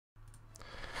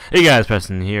Hey guys,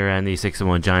 Preston here, and the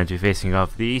 6-1 Giants will be facing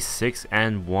off the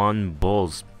 6-1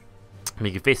 Bulls.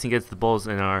 We'll be facing against the Bulls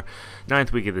in our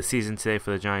 9th week of the season today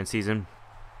for the Giants season.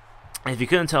 And if you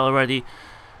couldn't tell already,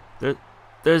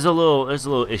 there's a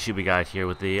little issue we got here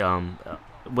with the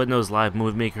Windows Live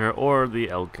Movie Maker or the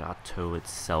Elgato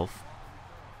itself.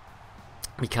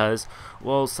 Because,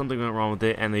 well, something went wrong with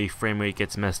it, and the frame rate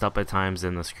gets messed up at times,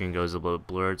 and the screen goes a little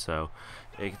blurred, so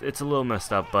it's a little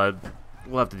messed up, but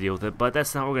we'll have to deal with it. But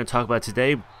that's not what we're going to talk about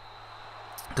today,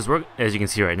 because we're, as you can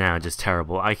see right now, just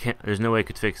terrible. There's no way I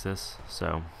could fix this,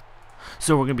 so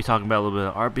we're going to be talking about a little bit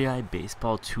of R.B.I.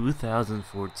 Baseball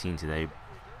 2014 today.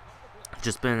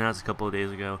 Just been announced a couple of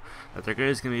days ago that there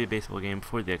is going to be a baseball game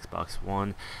for the Xbox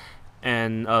One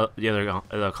and the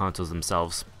other consoles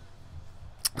themselves.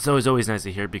 So it's always nice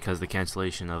to hear, because the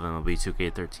cancellation of MLB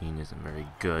 2K13 isn't very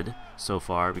good so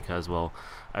far, because, well,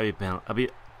 I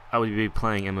would be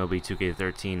playing MLB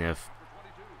 2K13 if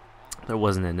there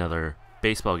wasn't another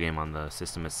baseball game on the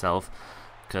system itself,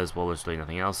 because, well, there's really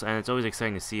nothing else. And it's always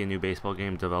exciting to see a new baseball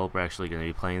game developer actually going to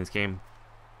be playing this game,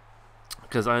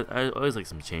 because I always like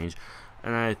some change,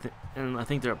 and I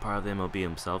think they're a part of the MLB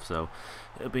themselves, so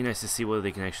it'll be nice to see what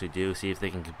they can actually do, see if they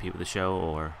can compete with the show,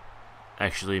 or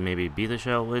actually maybe beat the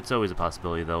show. It's always a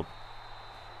possibility, though,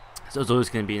 so it's always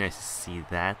going to be nice to see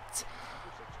that.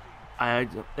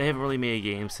 They haven't really made a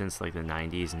game since like the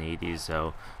 90s and 80s,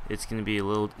 so it's gonna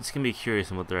be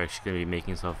curious on what they're actually gonna be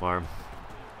making so far.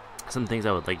 Some things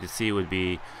I would like to see would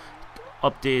be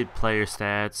updated player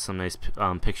stats, some nice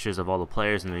pictures of all the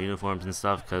players and their uniforms and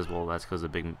stuff, because, well, that's because the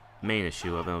big main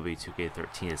issue of MLB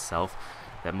 2K13 itself,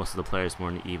 that most of the players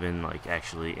weren't even like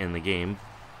actually in the game.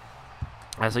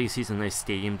 Also, you see some nice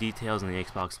stadium details on the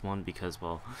Xbox One, because,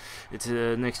 well, it's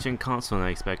a next-gen console, and I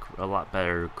expect a lot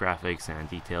better graphics and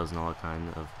details and all that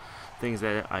kind of things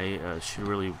that I should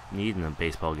really need in a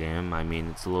baseball game. I mean,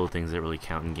 it's the little things that really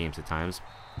count in games at times.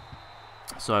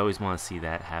 So I always want to see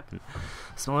that happen.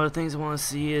 Some other things I want to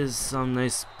see is some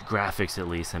nice graphics, at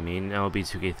least. I mean, MLB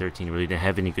 2K13 really didn't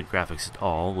have any good graphics at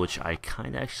all, which I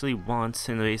kind of actually want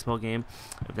in a baseball game.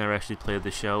 I've never actually played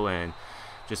the show, and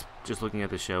just looking at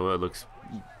the show, it looks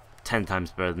 10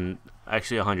 times better than,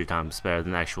 actually 100 times better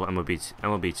than the actual MLB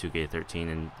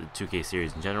 2K13 and the 2K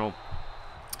series in general.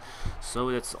 So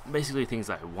that's basically things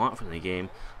I want from the game,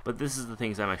 but this is the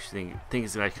things I'm actually think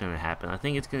is actually going to happen. I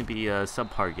think it's going to be a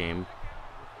subpar game.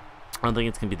 I don't think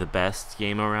it's going to be the best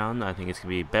game around. I think it's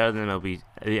going to be better than the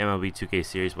MLB 2K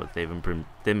series, what they've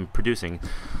been producing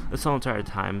this whole entire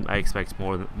time. I expect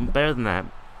better than that,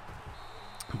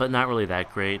 but not really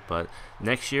that great. But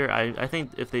next year, I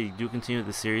think if they do continue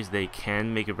the series, they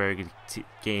can make a very good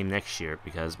game next year,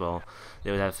 because, well,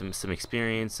 they would have some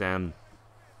experience, and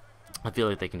I feel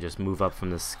like they can just move up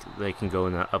from this. They can go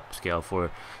in the upscale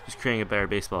for just creating a better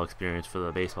baseball experience for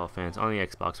the baseball fans on the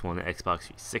Xbox One and Xbox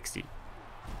 360.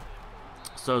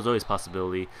 So there's always a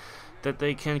possibility that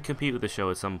they can compete with the show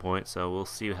at some point, so we'll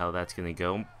see how that's going to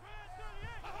go.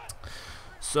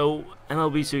 So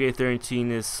MLB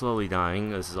 2K13 is slowly dying.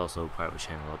 This is also part of a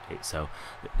channel update. So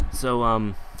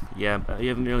yeah, you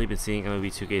haven't really been seeing MLB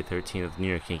 2K13 of the New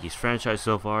York Yankees franchise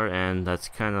so far, and that's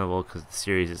kind of, well, because the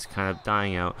series is kind of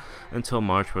dying out until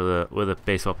March, where the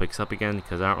baseball picks up again.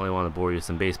 Because I don't really want to bore you with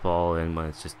some baseball, and when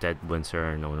it's just dead winter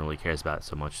and no one really cares about it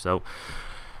so much. So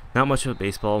not much of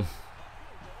baseball.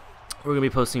 We're gonna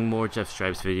be posting more Jeff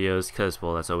Stripes videos, because,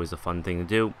 well, that's always a fun thing to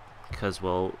do. Because,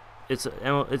 well, it's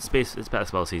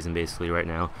basketball season basically right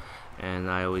now, and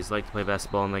I always like to play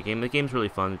basketball in that game. The game's really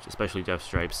fun, especially Jeff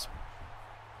Stripes.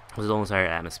 There's the whole entire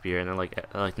atmosphere, and I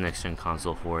like the next gen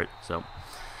console for it. So,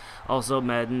 also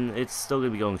Madden, it's still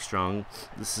gonna be going strong.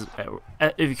 This is,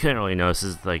 if you couldn't really know, this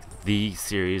is like the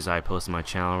series I post on my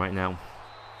channel right now.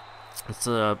 It's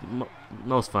the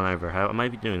most fun I ever had. I might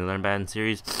be doing another Madden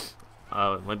series.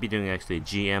 Might be doing actually a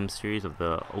GM series of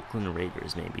the Oakland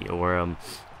Raiders, maybe, or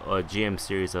a GM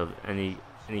series of any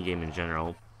game in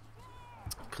general,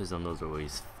 because those are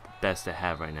always best to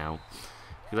have right now.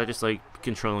 Because I just like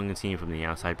controlling the team from the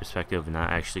outside perspective, and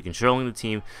not actually controlling the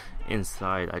team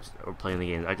inside. Or playing the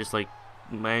game. I just like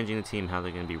managing the team, how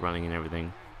they're going to be running and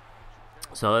everything.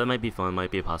 So that might be fun.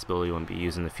 Might be a possibility one be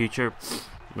used in the future.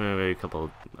 Maybe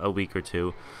a week or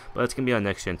two, but it's gonna be on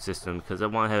next gen system, because I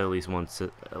want to have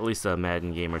at least a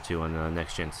Madden game or two on the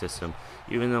next gen system.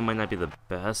 Even though it might not be the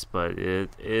best, but it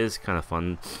is kind of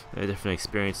fun, a different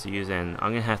experience to use, and I'm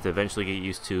gonna have to eventually get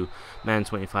used to Madden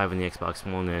 25 on the Xbox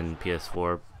One and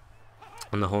PS4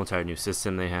 on the whole entire new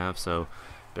system they have. So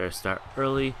better start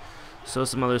early. So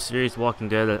some other series, Walking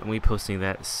Dead, I'm gonna be posting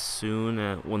that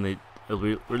soon when they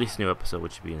release a new episode,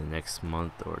 which will be in the next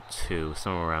month or two,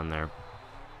 somewhere around there.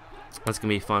 That's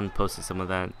gonna be fun posting some of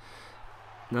that.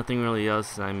 Nothing really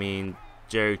else. I mean,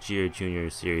 Jerry Jeter Jr.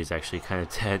 series actually kind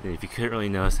of dead, and if you couldn't really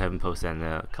notice, I haven't posted that in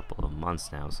a couple of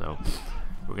months now, so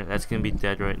that's gonna be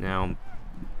dead right now.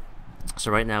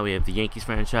 So right now we have the Yankees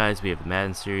franchise, we have the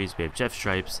Madden series, we have Jeff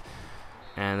Stripes,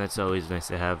 and that's always nice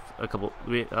to have a couple.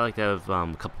 I like to have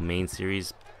a couple main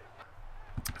series.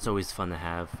 It's always fun to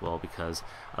have, well, because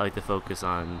I like to focus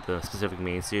on the specific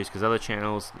main series, because other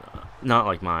channels, not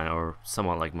like mine, or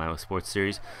somewhat like mine with sports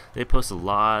series, they post a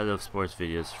lot of sports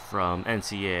videos from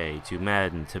NCAA to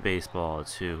Madden to baseball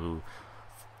to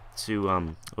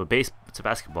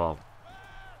basketball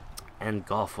and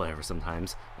golf, whatever,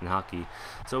 sometimes, and hockey.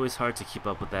 It's always hard to keep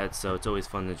up with that, so it's always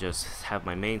fun to just have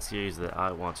my main series that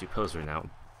I want to post right now.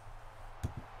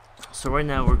 So right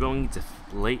now we're going into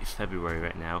late February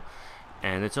right now,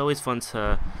 and it's always fun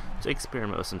to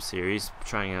experiment with some series,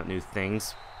 trying out new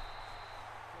things.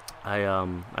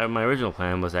 My original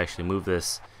plan was actually move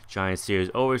this Giants series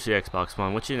over to the Xbox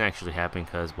One, which didn't actually happen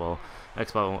because, well,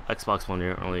 Xbox One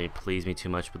didn't really please me too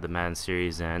much with the Madden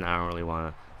series, and I don't really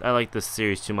want to. I like this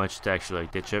series too much to actually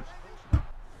like ditch it.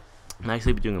 I'm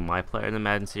actually doing a My Player in the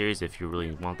Madden series if you really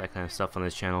want that kind of stuff on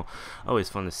this channel. Always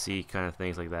fun to see kind of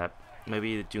things like that.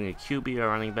 Maybe doing a QB or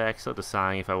running back, still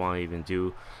deciding if I want to even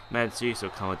do Madden series, so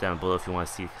comment down below if you want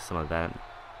to see some of that.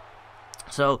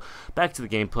 So, back to the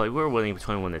gameplay. We're winning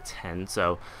 21-10,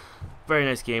 so very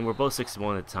nice game. We're both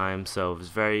 6-1 at the time, so it's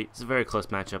a very close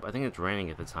matchup. I think it's raining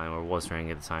at the time, or was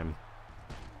raining at the time,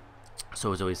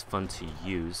 so it's always fun to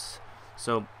use.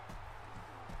 So,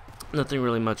 nothing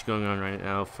really much going on right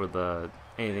now for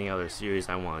anything other series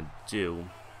I want to do.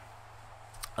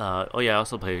 Oh yeah, I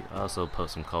also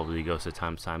post some Call of Duty Ghosts at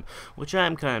time to time, which I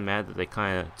am kind of mad that they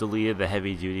kind of deleted the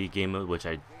heavy duty game mode, which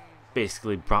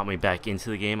basically brought me back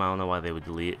into the game. I don't know why they would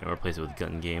delete it and replace it with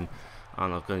gun game. I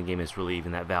don't know if gun game is really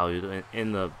even that valued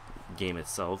in the game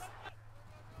itself.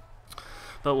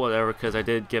 But whatever, because I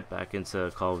did get back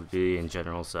into Call of Duty in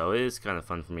general, so it is kind of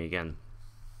fun for me again,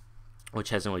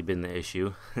 which hasn't really been the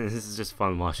issue. This is just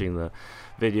fun watching the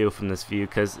video from this view,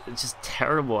 because it's just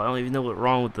terrible. I don't even know what's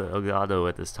wrong with the Elgato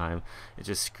at this time. It's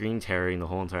just screen tearing the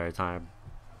whole entire time.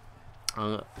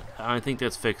 I think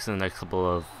that's fixed in the next couple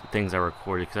of things I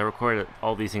recorded, because I recorded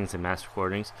all these things in mass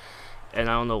recordings, and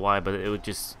I don't know why, but it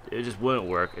just wouldn't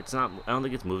work. It's not. I don't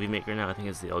think it's Movie Maker now. I think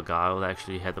it's the Elgato that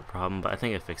actually had the problem, but I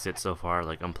think it fixed it so far,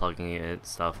 like unplugging it and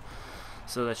stuff.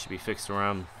 So that should be fixed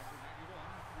around.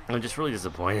 I'm just really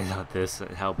disappointed at this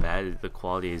and how bad the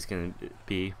quality is going to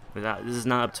be. This is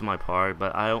not up to my par,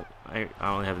 but I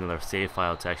only have another save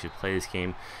file to actually play this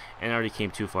game, and I already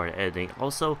came too far to editing.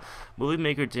 Also, Movie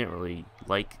Maker didn't really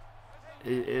like.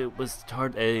 It was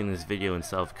hard editing this video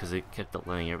itself because it kept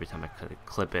delaying every time I cut a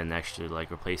clip in, actually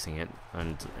like replacing it,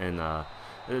 and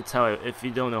it's how if you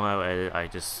don't know how to edit, I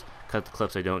just cut the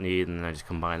clips I don't need and then I just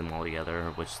combine them all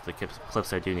together. Which the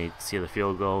clips I do need, see the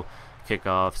field goal,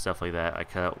 kickoff, stuff like that, I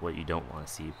cut out what you don't want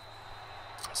to see.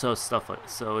 So it's I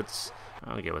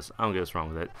don't get what's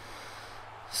wrong with it.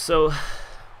 So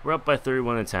we're up by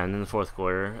 31-10 in the fourth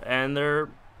quarter, and they're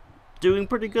doing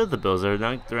pretty good. The Bills they're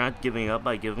not giving up.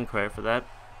 I give them credit for that.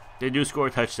 They do score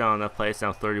a touchdown on that play. It's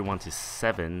now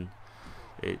 31-17.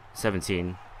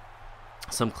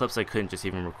 Some clips I couldn't just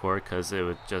even record because it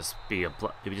would just be a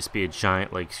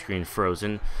giant like screen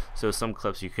frozen. So some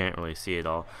clips you can't really see at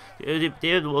all.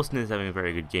 David Wilson is having a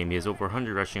very good game. He has over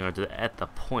 100 rushing yards at the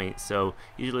point, so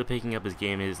usually picking up his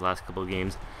game in his last couple of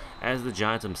games. As the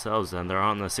Giants themselves, and they're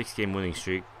on a 6-game winning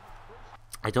streak.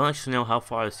 I don't actually know how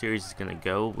far the series is gonna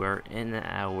go. We're in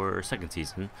our second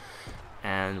season,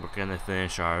 and we're gonna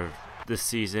finish this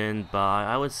season by,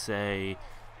 I would say,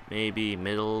 maybe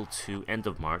middle to end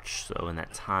of March. So in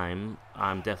that time,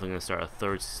 I'm definitely gonna start a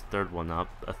third season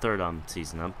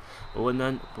up. But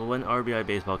when R.B.I.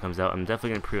 baseball comes out, I'm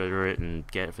definitely gonna pre-order it and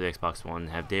get it for the Xbox One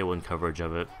and have day one coverage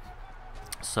of it.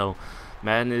 So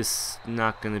Madden is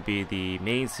not gonna be the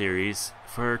main series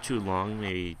for too long,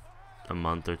 maybe a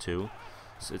month or two.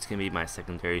 So it's going to be my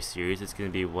secondary series. It's going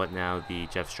to be what now the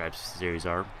Jeff Stripes series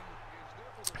are.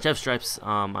 Jeff Stripes,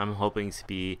 I'm hoping to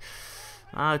be,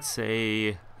 I'd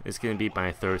say, it's going to be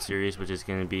my third series, which is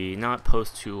going to be not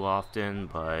post too often,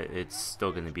 but it's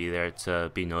still going to be there to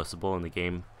be noticeable in the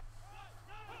game.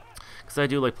 Because I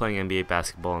do like playing NBA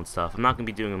basketball and stuff. I'm not going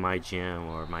to be doing my GM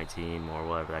or my team or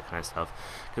whatever, that kind of stuff.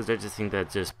 Because I just think that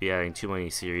just be adding too many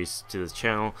series to this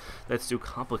channel. That's too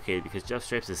complicated, because Jeff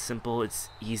Stripes is simple, it's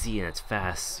easy, and it's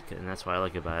fast. And that's what I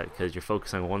like about it, because you're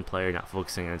focusing on one player, not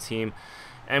focusing on a team.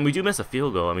 And we do miss a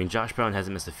field goal. I mean, Josh Brown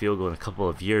hasn't missed a field goal in a couple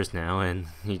of years now, and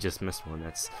he just missed one.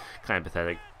 That's kind of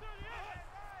pathetic.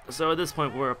 So at this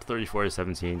point, we're up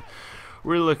 34-17.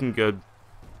 We're looking good.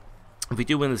 If we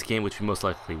do win this game, which we most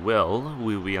likely will,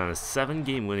 we will be on a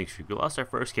 7-game winning streak. We lost our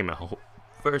first game at home,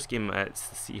 first game at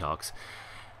the Seahawks,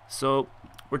 so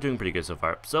we're doing pretty good so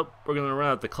far. So we're gonna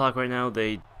run out the clock right now.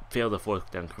 They failed the 4th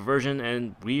down conversion,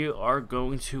 and we are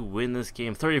going to win this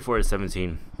game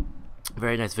 34-17.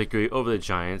 Very nice victory over the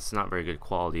Giants. Not very good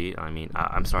quality. I mean,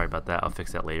 I'm sorry about that. I'll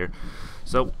fix that later.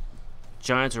 So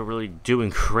Giants are really doing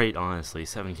great, honestly.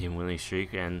 7-game winning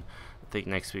streak, and I think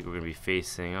next week we're going to be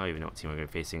facing, I don't even know what team we're going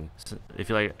to be facing. So if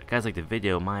you guys like the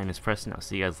video, my name is Preston. I'll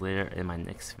see you guys later in my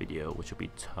next video, which will be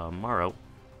tomorrow.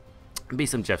 It'll be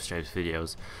some Jeff Stripes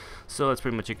videos. So that's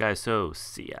pretty much it, guys. So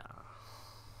see ya.